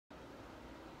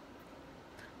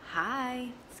Hi,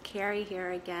 it's Carrie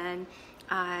here again.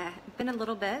 Been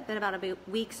about a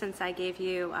week since I gave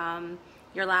you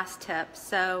your last tip.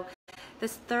 So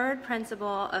this third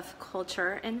principle of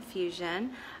culture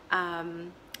infusion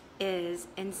is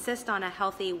insist on a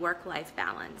healthy work-life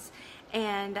balance.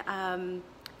 And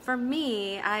for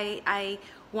me, I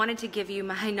wanted to give you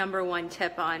my number one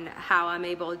tip on how I'm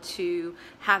able to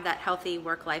have that healthy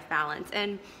work-life balance.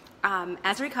 And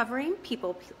as a recovering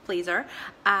people pleaser,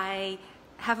 I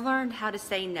have learned how to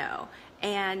say no.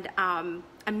 And I'm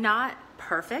not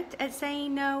perfect at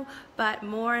saying no, but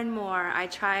more and more I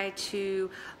try to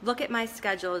look at my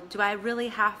schedule. Do I really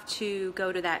have to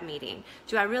go to that meeting?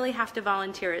 Do I really have to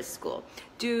volunteer at school?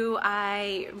 Do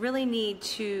I really need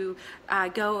to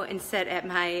go and sit at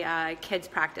my kids'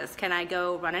 practice? Can I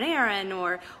go run an errand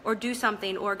or do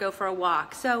something or go for a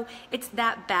walk? So it's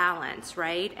that balance,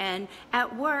 right? And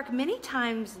at work, many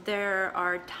times there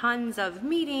are tons of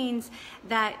meetings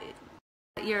that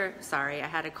I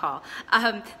had a call,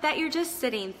 that you're just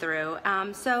sitting through.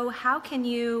 So how can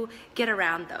you get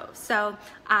around those? So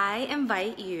I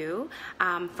invite you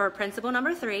for principle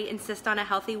number 3, insist on a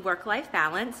healthy work-life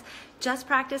balance, just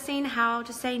practicing how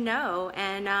to say no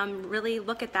and really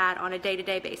look at that on a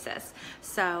day-to-day basis.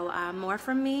 So more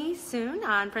from me soon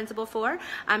on principle 4.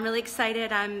 I'm really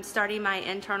excited. I'm starting my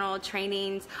internal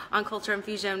trainings on culture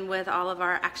infusion with all of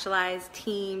our actualized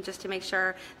team just to make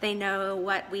sure they know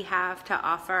what we have to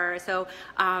offer. So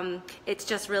it's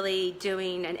just really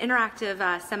doing an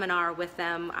interactive seminar with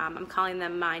them. I'm calling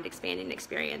them mind expanding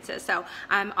experiences. So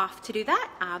I'm off to do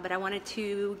that, but I wanted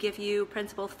to give you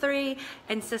principle 3,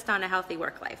 insist on a healthy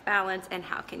work-life balance, and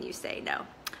how can you say no.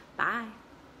 Bye.